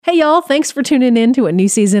Hey y'all, thanks for tuning in to a new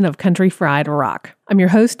season of Country Fried Rock. I'm your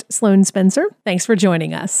host, Sloan Spencer. Thanks for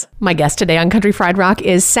joining us. My guest today on Country Fried Rock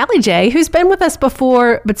is Sally Jaye, who's been with us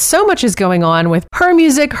before, but so much is going on with her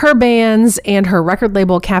music, her bands, and her record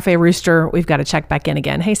label, Cafe Rooster. We've got to check back in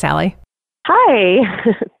again. Hey, Sally.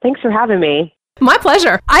 Hi. Thanks for having me. My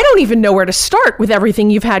pleasure. I don't even know where to start with everything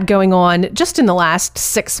you've had going on just in the last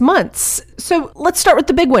 6 months. So let's start with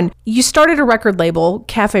the big one. You started a record label,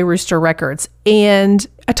 Cafe Rooster Records, and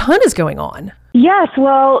a ton is going on. Yes.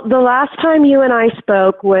 Well, the last time you and I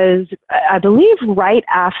spoke was, I believe, right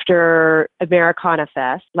after Americana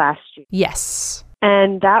Fest last year. Yes.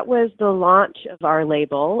 And that was the launch of our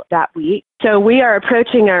label that week. So we are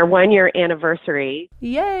approaching our 1-year anniversary.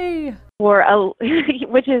 Yay!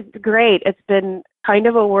 Which is great. It's been kind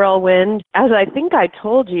of a whirlwind. As I think I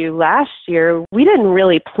told you last year, we didn't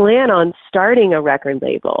really plan on starting a record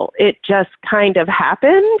label. It just kind of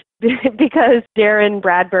happened because Darren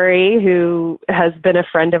Bradbury, who has been a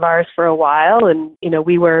friend of ours for a while, and,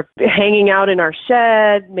 we were hanging out in our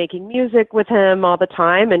shed, making music with him all the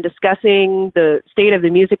time and discussing the state of the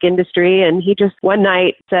music industry. And he just one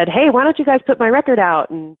night said, "Hey, why don't you guys put my record out?"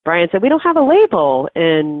 And Brian said, "We don't have a label."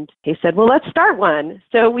 And he said, "Well, let's start one."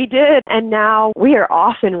 So we did. And now we are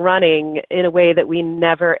off and running in a way that we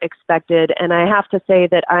never expected. And I have to say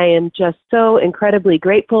that I am just so incredibly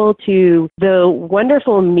grateful to the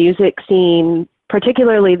wonderful music scene,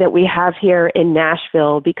 particularly that we have here in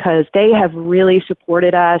Nashville, because they have really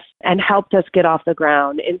supported us and helped us get off the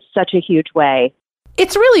ground in such a huge way.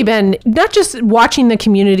 It's really been not just watching the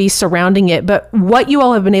community surrounding it, but what you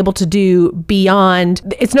all have been able to do beyond.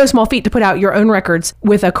 It's no small feat to put out your own records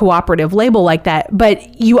with a cooperative label like that.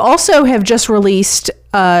 But you also have just released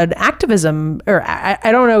an activism, or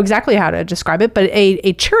I don't know exactly how to describe it, but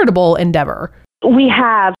a charitable endeavor.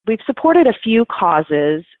 We've supported a few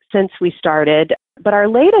causes since we started, but our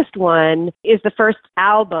latest one is the first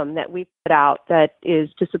album that we put out that is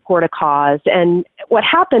to support a cause. And what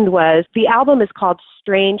happened was the album is called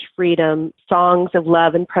Strange Freedom, Songs of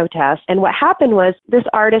Love and Protest. And what happened was this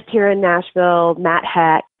artist here in Nashville, Matt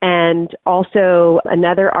Heck, and also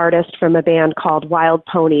another artist from a band called Wild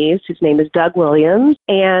Ponies, whose name is Doug Williams,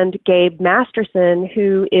 and Gabe Masterson,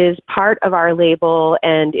 who is part of our label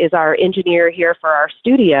and is our engineer here for our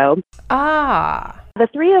studio. The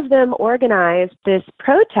three of them organized this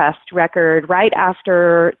protest record right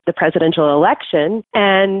after the presidential election,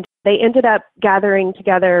 and they ended up gathering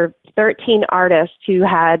together 13 artists who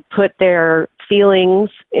had put their feelings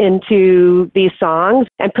into these songs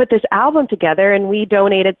and put this album together. And we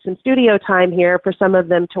donated some studio time here for some of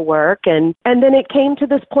them to work. And then it came to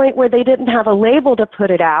this point where they didn't have a label to put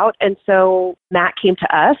it out. And so Matt came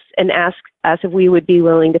to us and asked us if we would be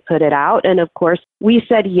willing to put it out. And of course, we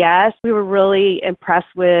said yes. We were really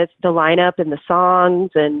impressed with the lineup and the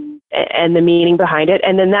songs and the meaning behind it.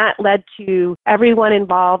 And then that led to everyone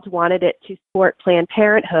involved wanted it to support Planned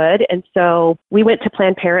Parenthood. And so we went to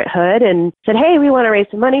Planned Parenthood and said, "Hey, we want to raise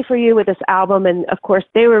some money for you with this album." And of course,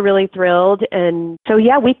 they were really thrilled. And so,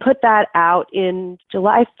 yeah, we put that out in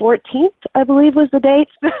July 14th, I believe was the date.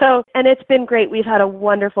 And it's been great. We've had a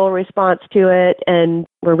wonderful response to it. And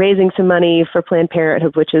we're raising some money for Planned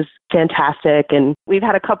Parenthood, which is fantastic. And we've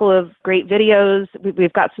had a couple of great videos.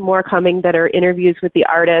 We've got some more coming that are interviews with the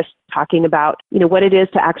artists talking about, what it is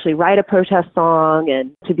to actually write a protest song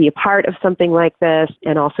and to be a part of something like this,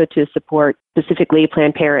 and also to support specifically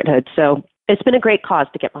Planned Parenthood. So it's been a great cause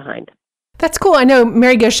to get behind. That's cool. I know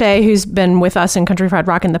Mary Gaucher, who's been with us in Country Fried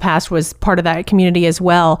Rock in the past, was part of that community as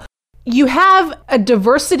well. You have a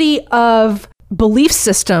diversity of belief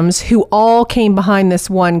systems who all came behind this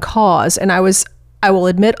one cause. And I will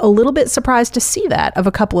admit, a little bit surprised to see that of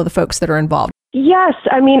a couple of the folks that are involved. Yes,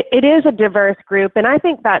 I mean, it is a diverse group, and I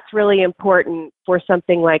think that's really important for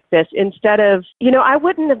something like this. Instead of, I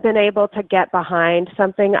wouldn't have been able to get behind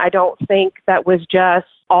something, I don't think, that was just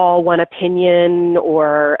all one opinion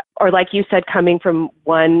or like you said, coming from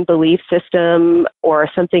one belief system, or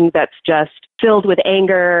something that's just filled with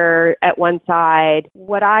anger at one side.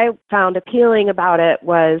 What I found appealing about it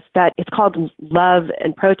was that it's called Love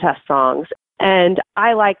and Protest Songs. And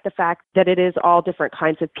I like the fact that it is all different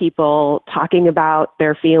kinds of people talking about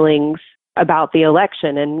their feelings about the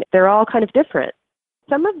election, and they're all kind of different.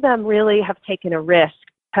 Some of them really have taken a risk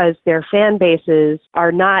because their fan bases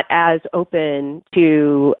are not as open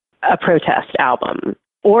to a protest album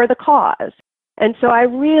or the cause. And so I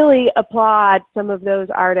really applaud some of those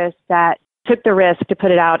artists that took the risk to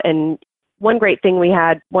put it out. And one great thing we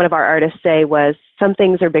had one of our artists say was, "Some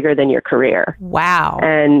things are bigger than your career." Wow.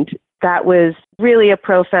 And that was really a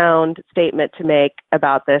profound statement to make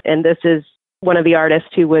about this. And this is one of the artists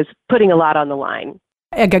who was putting a lot on the line.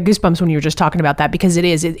 I got goosebumps when you were just talking about that because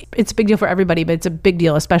it's a big deal for everybody, but it's a big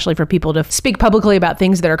deal especially for people to speak publicly about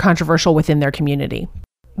things that are controversial within their community.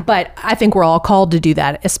 But I think we're all called to do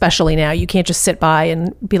that, especially now. You can't just sit by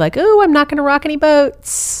and be like, oh, I'm not going to rock any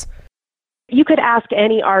boats. You could ask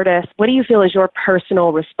any artist, what do you feel is your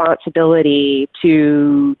personal responsibility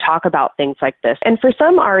to talk about things like this? And for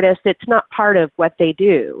some artists, it's not part of what they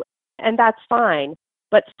do, and that's fine.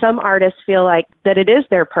 But some artists feel like that it is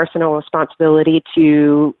their personal responsibility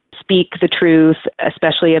to speak the truth,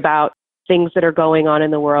 especially about things that are going on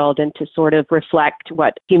in the world and to sort of reflect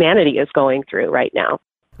what humanity is going through right now.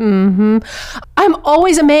 Mm-hmm. I'm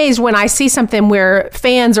always amazed when I see something where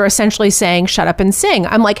fans are essentially saying, shut up and sing.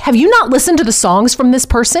 I'm like, have you not listened to the songs from this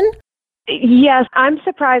person? Yes, I'm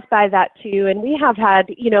surprised by that too. And we have had,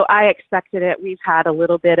 I expected it. We've had a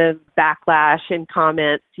little bit of backlash and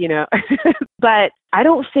comments, but I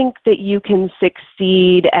don't think that you can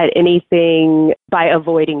succeed at anything by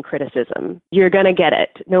avoiding criticism. You're going to get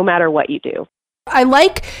it no matter what you do. I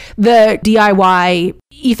like the DIY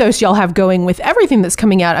ethos y'all have going with everything that's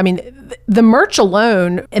coming out. I mean, the merch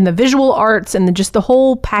alone and the visual arts and just the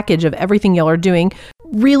whole package of everything y'all are doing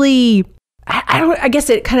really, I guess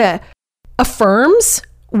it kind of affirms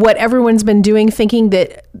what everyone's been doing, thinking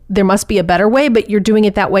that there must be a better way, but you're doing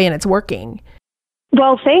it that way and it's working.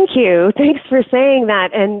 Well, thank you. Thanks for saying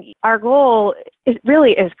that. And our goal, it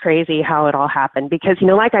really is crazy how it all happened because,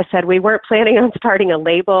 like I said, we weren't planning on starting a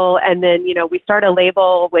label. And then, we start a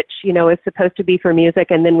label, which, is supposed to be for music.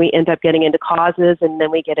 And then we end up getting into causes and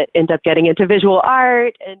then we end up getting into visual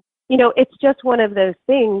art. And, it's just one of those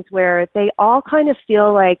things where they all kind of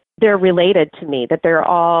feel like they're related to me, that they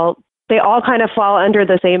all kind of fall under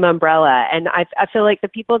the same umbrella. And I feel like the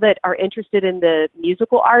people that are interested in the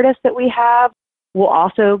musical artists that we have will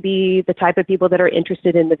also be the type of people that are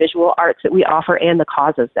interested in the visual arts that we offer and the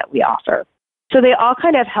causes that we offer. So they all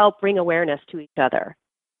kind of help bring awareness to each other.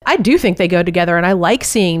 I do think they go together, and I like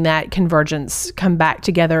seeing that convergence come back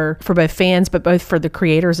together for both fans, but both for the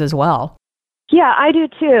creators as well. Yeah, I do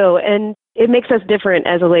too. And it makes us different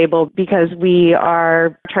as a label because we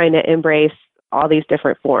are trying to embrace all these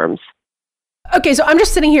different forms. Okay, so I'm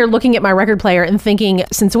just sitting here looking at my record player and thinking,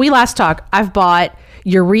 since we last talked, I've bought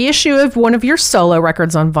your reissue of one of your solo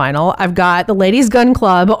records on vinyl. I've got the Ladies Gun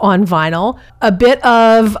Club on vinyl, a bit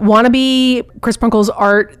of wannabe Chris Prunkle's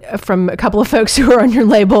art from a couple of folks who are on your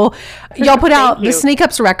label. Y'all put out the Sneak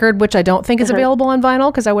Ups record, which I don't think is available on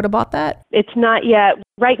vinyl because I would have bought that. It's not yet.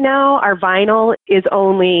 Right now, our vinyl is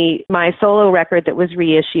only my solo record that was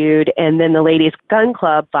reissued and then the Ladies Gun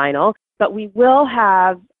Club vinyl. But we will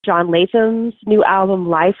have John Latham's new album,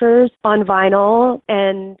 Lifers, on vinyl.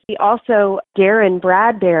 And we also, Darren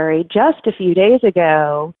Bradbury, just a few days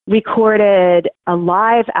ago, recorded a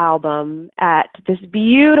live album at this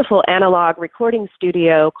beautiful analog recording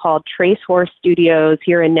studio called Trace Horse Studios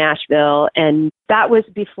here in Nashville. And that was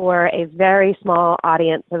before a very small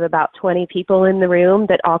audience of about 20 people in the room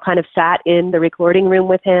that all kind of sat in the recording room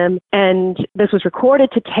with him. And this was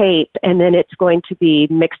recorded to tape, and then it's going to be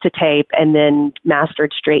mixed to tape and then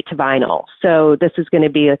mastered straight to vinyl. So this is going to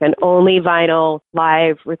be like an only vinyl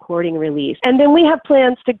live recording release. And then we have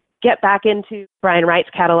plans to get back into Brian Wright's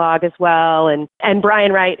catalog as well. And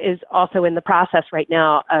Brian Wright is also in the process right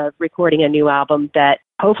now of recording a new album that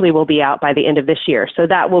hopefully will be out by the end of this year. So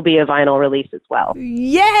that will be a vinyl release as well.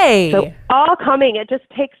 Yay! So all coming. It just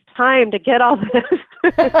takes time to get all this,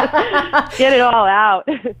 get it all out.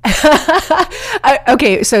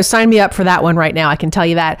 Okay, so sign me up for that one right now. I can tell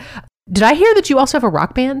you that. Did I hear that you also have a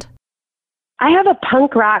rock band? I have a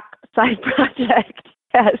punk rock side project,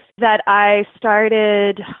 yes, that I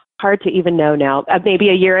started, hard to even know now, maybe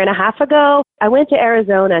a year and a half ago. I went to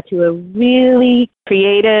Arizona to a really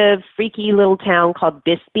creative, freaky little town called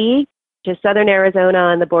Bisbee, just southern Arizona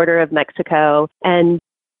on the border of Mexico. And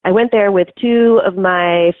I went there with two of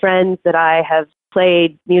my friends that I have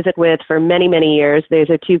played music with for many, many years. These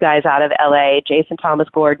are two guys out of LA, Jason Thomas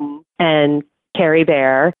Gordon and Carrie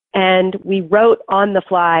Bear. And we wrote on the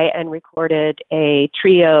fly and recorded a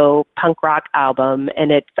trio punk rock album,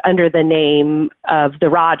 and it's under the name of The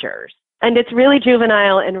Rogers. And it's really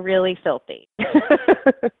juvenile and really filthy.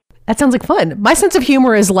 That sounds like fun. My sense of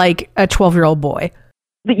humor is like a 12-year-old boy.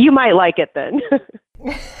 You might like it then.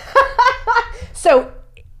 So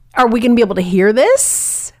are we going to be able to hear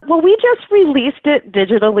this? Well, we just released it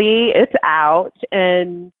digitally. It's out,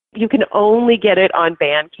 and you can only get it on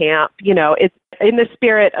Bandcamp. It's in the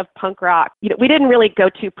spirit of punk rock. We didn't really go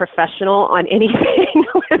too professional on anything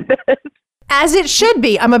with this. As it should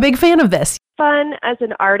be. I'm a big fan of this. Fun as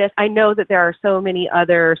an artist. I know that there are so many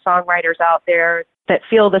other songwriters out there that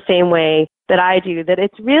feel the same way that I do, that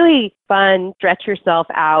it's really fun, stretch yourself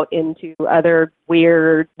out into other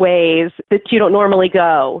weird ways that you don't normally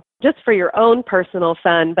go, just for your own personal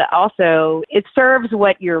fun, but also it serves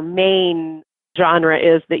what your main genre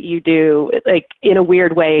is that you do, like in a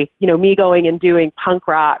weird way. Me going and doing punk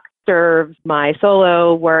rock serves my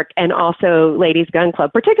solo work, and also Ladies Gun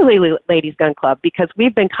Club, particularly Ladies Gun Club, because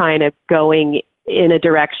we've been kind of going in a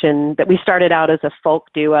direction that we started out as a folk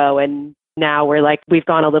duo, and now we've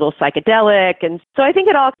gone a little psychedelic. And so I think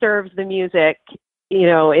it all serves the music,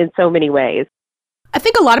 in so many ways. I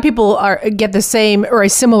think a lot of people get the same, or a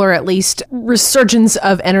similar at least, resurgence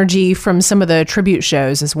of energy from some of the tribute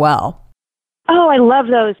shows as well. Oh, I love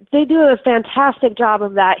those. They do a fantastic job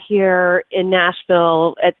of that here in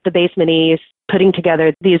Nashville at the Basement East, putting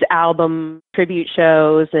together these album tribute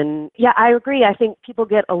shows. And yeah, I agree. I think people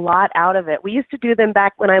get a lot out of it. We used to do them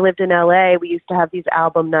back when I lived in LA. We used to have these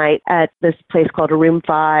album nights at this place called Room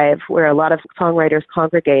 5, where a lot of songwriters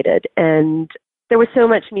congregated. And there was so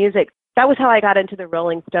much music. That was how I got into the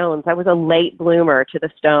Rolling Stones. I was a late bloomer to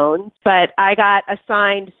the Stones, but I got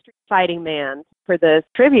assigned Street Fighting Man for the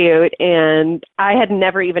tribute, and I had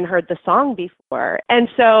never even heard the song before. And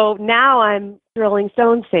so now I'm a Rolling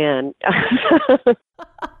Stones fan.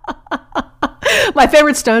 My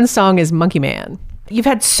favorite Stones song is Monkey Man. You've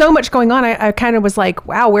had so much going on. I kind of was like,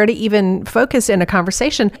 wow, where to even focus in a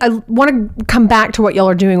conversation. I want to come back to what y'all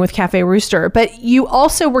are doing with Cafe Rooster, but you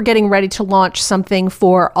also were getting ready to launch something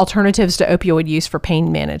for alternatives to opioid use for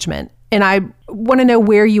pain management. And I want to know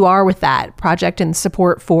where you are with that project and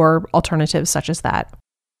support for alternatives such as that.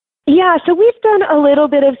 Yeah, so we've done a little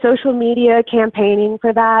bit of social media campaigning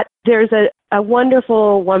for that. There's a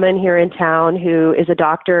wonderful woman here in town who is a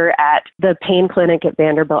doctor at the pain clinic at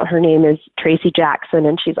Vanderbilt. Her name is Tracy Jackson,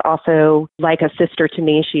 and she's also like a sister to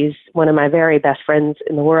me. She's one of my very best friends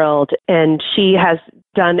in the world. And she has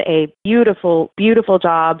done a beautiful, beautiful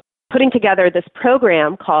job putting together this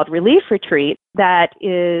program called Relief Retreat that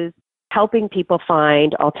is helping people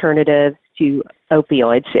find alternatives to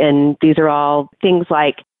opioids. And these are all things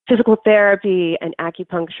like physical therapy and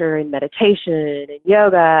acupuncture and meditation and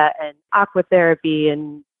yoga and aquatherapy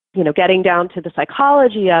and, getting down to the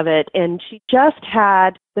psychology of it. And she just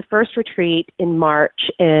had the first retreat in March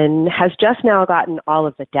and has just now gotten all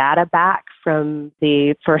of the data back from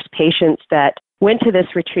the first patients that went to this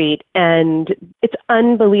retreat. And it's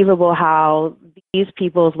unbelievable how these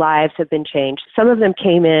people's lives have been changed. Some of them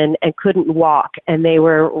came in and couldn't walk, and they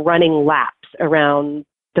were running laps around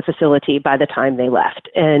the facility by the time they left.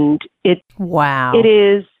 And it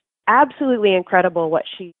is absolutely incredible what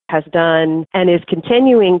she has done and is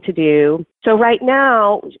continuing to do. So right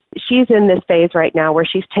now, she's in this phase right now where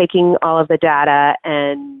she's taking all of the data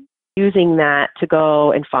and using that to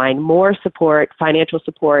go and find more support, financial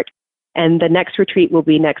support. And the next retreat will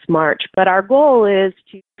be next March. But our goal is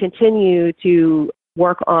to continue to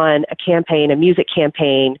work on a campaign, a music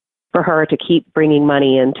campaign, for her to keep bringing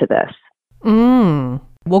money into this.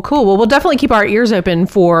 Well, cool. Well, we'll definitely keep our ears open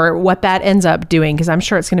for what that ends up doing, because I'm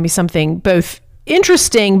sure it's going to be something both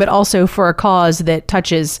interesting, but also for a cause that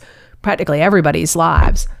touches practically everybody's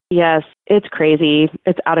lives. Yes, it's crazy.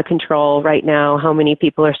 It's out of control right now how many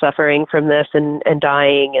people are suffering from this and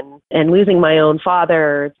dying and losing my own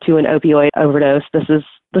father to an opioid overdose. This is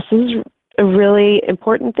a really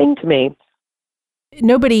important thing to me.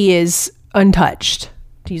 Nobody is untouched,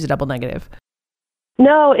 to use a double negative.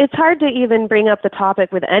 No, it's hard to even bring up the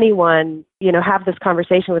topic with anyone, have this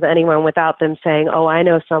conversation with anyone without them saying, oh, I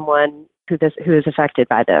know someone who is affected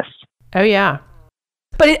by this. Oh, yeah.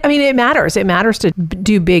 But it matters. It matters to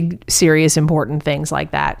do big, serious, important things like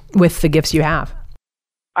that with the gifts you have.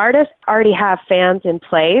 Artists already have fans in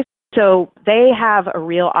place, so they have a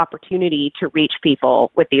real opportunity to reach people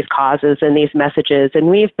with these causes and these messages. And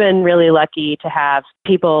we've been really lucky to have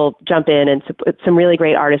people jump in and some really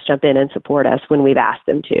great artists jump in and support us when we've asked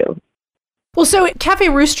them to. Well, so Cafe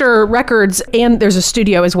Rooster Records, and there's a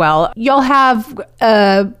studio as well. Y'all have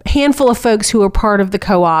a handful of folks who are part of the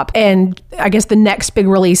co-op, and I guess the next big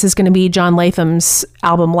release is going to be John Latham's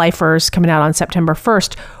album Lifers, coming out on September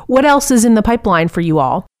 1st. What else is in the pipeline for you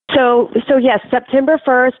all? So yes, September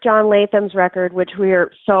 1st, John Latham's record, which we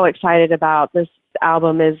are so excited about. This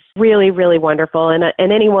album is really, really wonderful. And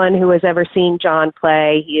anyone who has ever seen John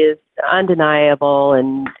play, he is undeniable.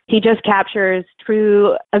 And he just captures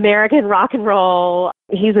true American rock and roll.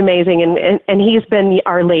 He's amazing. And he's been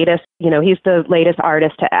our latest, he's the latest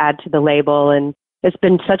artist to add to the label. And it's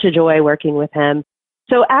been such a joy working with him.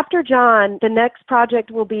 So after John, the next project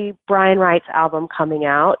will be Brian Wright's album coming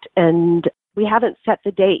out. And we haven't set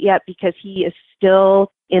the date yet because he is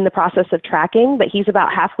still in the process of tracking, but he's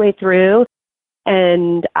about halfway through.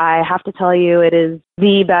 And I have to tell you, it is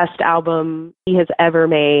the best album he has ever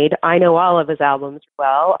made. I know all of his albums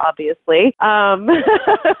well, obviously.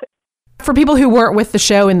 For people who weren't with the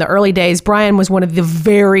show in the early days, Brian was one of the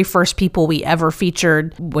very first people we ever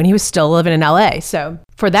featured when he was still living in LA. So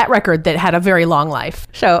for that record that had a very long life.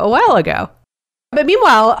 So a while ago. But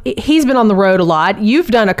meanwhile, he's been on the road a lot. You've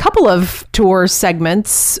done a couple of tour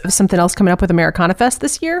segments. Something else coming up with Americana Fest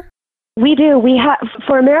this year? We do. We have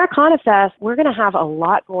for Americana Fest, we're going to have a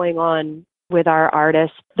lot going on with our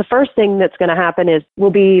artists. The first thing that's going to happen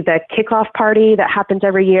will be the kickoff party that happens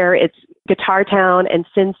every year. It's Guitar Town and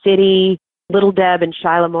Sin City. Little Deb and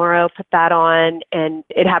Shyla Morrow put that on, and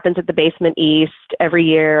it happens at the Basement East every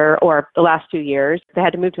year, or the last 2 years. They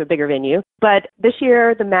had to move to a bigger venue. But this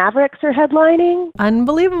year, the Mavericks are headlining.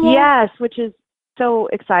 Unbelievable. Yes, which is so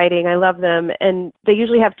exciting. I love them. And they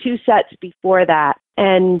usually have 2 sets before that.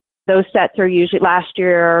 And those sets are usually, last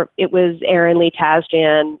year, it was Aaron Lee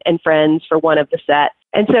Tasjan and friends for one of the sets.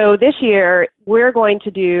 And so this year, we're going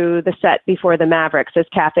to do the set before the Mavericks as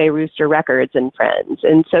Cafe Rooster Records and friends.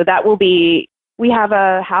 And so that will be, we have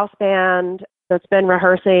a house band that's been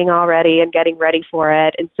rehearsing already and getting ready for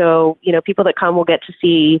it. And so, people that come will get to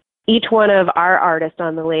see each one of our artists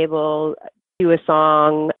on the label do a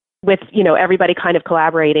song with, everybody kind of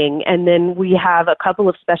collaborating. And then we have a couple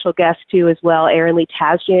of special guests too as well. Aaron Lee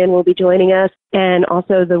Tasjan will be joining us. And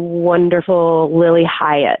also the wonderful Lily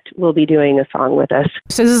Hyatt will be doing a song with us.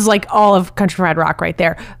 So this is like all of Country Fried Rock right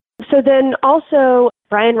there. So then also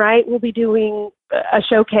Brian Wright will be doing a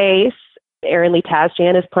showcase. Aaron Lee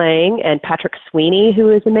Tasjan is playing, and Patrick Sweeney, who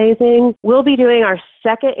is amazing. We'll be doing our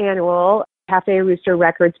second annual Cafe Rooster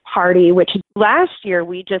Records party, which last year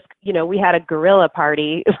we just, we had a guerrilla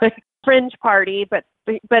party, like fringe party, but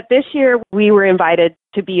this year we were invited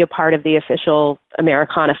to be a part of the official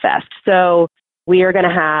Americana Fest. So we are going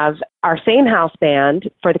to have our same house band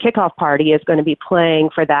for the kickoff party is going to be playing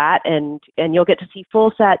for that, and you'll get to see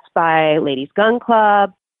full sets by Ladies Gun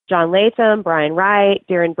Club, John Latham, Brian Wright,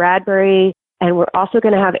 Darren Bradbury, and we're also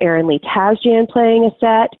going to have Aaron Lee Tasjan playing a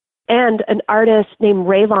set. And an artist named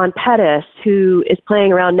Rayvon Pettis, who is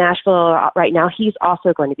playing around Nashville right now, he's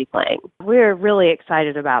also going to be playing. We're really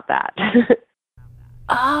excited about that.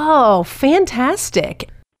 Oh, fantastic.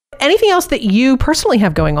 Anything else that you personally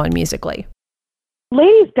have going on musically?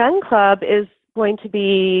 Ladies Gun Club is going to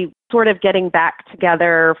be sort of getting back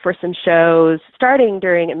together for some shows starting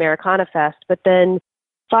during Americana Fest. But then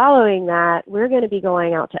following that, we're going to be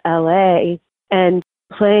going out to LA and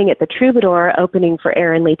playing at the Troubadour, opening for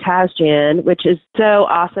Aaron Lee Tasjan, which is so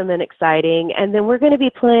awesome and exciting. And then we're going to be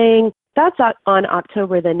playing, that's on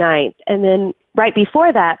October the 9th. And then right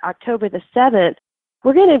before that, October the 7th,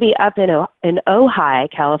 we're going to be up in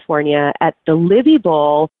Ojai, California at the Libby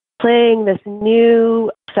Bowl playing this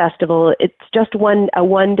new festival. It's just a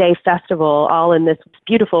one-day festival all in this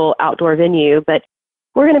beautiful outdoor venue. But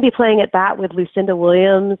we're going to be playing at that with Lucinda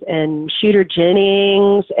Williams and Shooter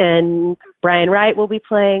Jennings, and Brian Wright will be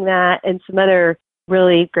playing that, and some other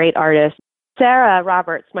really great artists. Sarah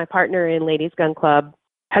Roberts, my partner in Ladies Gun Club,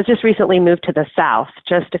 has just recently moved to the South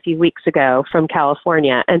just a few weeks ago from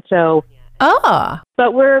California. And so,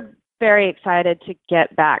 but we're very excited to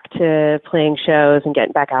get back to playing shows and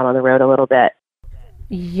getting back out on the road a little bit.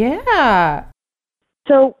 Yeah.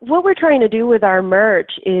 So what we're trying to do with our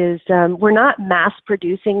merch is we're not mass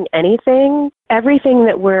producing anything. Everything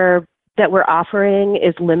that we're offering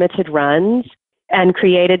is limited runs and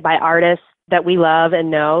created by artists that we love and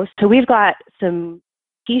know. So we've got some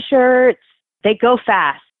T-shirts. They go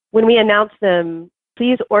fast. When we announce them,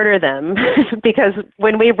 please order them because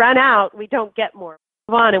when we run out, we don't get more.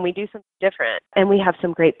 Move on and we do something different. And we have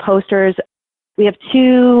some great posters. We have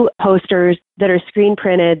 2 posters that are screen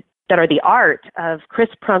printed that are the art of Chris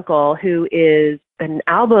Prunkle, who is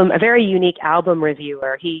a very unique album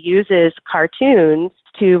reviewer. He uses cartoons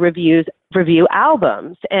to review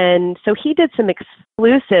albums. And so he did some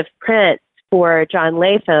exclusive prints for John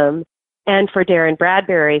Latham and for Darren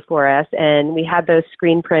Bradbury for us. And we had those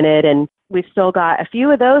screen printed, and we've still got a few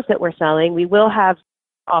of those that we're selling. We will have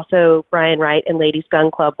also Brian Wright and Ladies Gun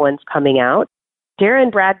Club ones coming out.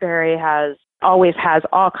 Darren Bradbury always has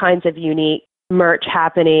all kinds of unique merch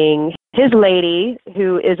happening. His lady,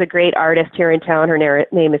 who is a great artist here in town, her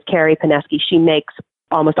name is Carrie Pineski. She makes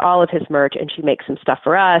almost all of his merch, and she makes some stuff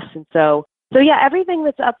for us. And so yeah, everything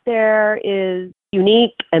that's up there is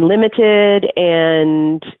unique and limited,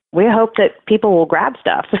 and we hope that people will grab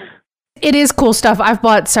stuff. It is cool stuff. I've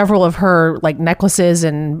bought several of her necklaces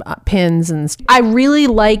and pins, and I really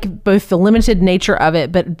like both the limited nature of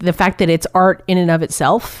it, but the fact that it's art in and of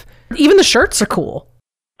itself. Even the shirts are cool.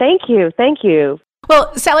 Thank you.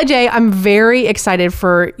 Well, Sally Jaye, I'm very excited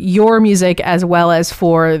for your music as well as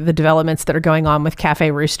for the developments that are going on with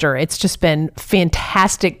Cafe Rooster. It's just been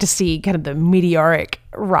fantastic to see kind of the meteoric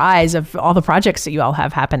rise of all the projects that you all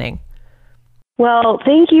have happening. Well,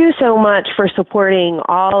 thank you so much for supporting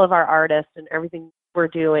all of our artists and everything we're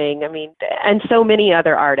doing. I mean, and so many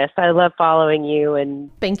other artists. I love following you, and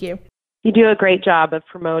thank you. You do a great job of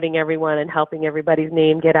promoting everyone and helping everybody's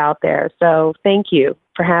name get out there. So thank you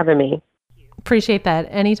for having me. Appreciate that.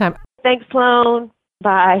 Anytime. Thanks, Sloan.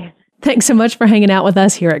 Bye. Thanks so much for hanging out with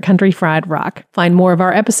us here at Country Fried Rock. Find more of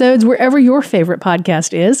our episodes wherever your favorite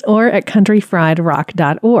podcast is or at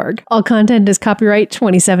countryfriedrock.org. All content is copyright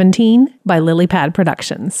 2017 by LilyPad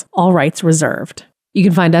Productions. All rights reserved. You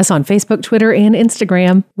can find us on Facebook, Twitter, and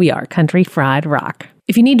Instagram. We are Country Fried Rock.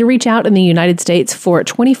 If you need to reach out in the United States for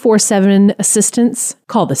 24/7 assistance,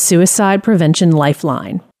 call the Suicide Prevention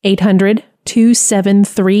Lifeline,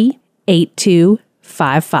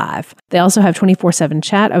 800-273-8255. They also have 24/7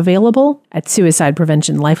 chat available at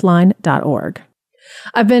suicidepreventionlifeline.org.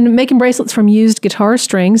 I've been making bracelets from used guitar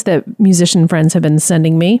strings that musician friends have been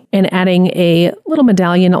sending me and adding a little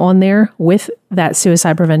medallion on there with that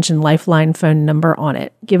Suicide Prevention Lifeline phone number on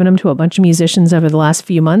it, giving them to a bunch of musicians over the last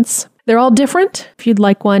few months. They're all different. If you'd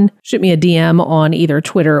like one, shoot me a DM on either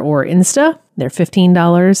Twitter or Insta. They're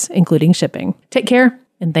 $15, including shipping. Take care,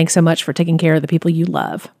 and thanks so much for taking care of the people you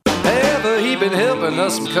love. Ever he been helping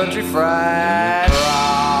us some country fried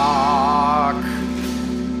rock.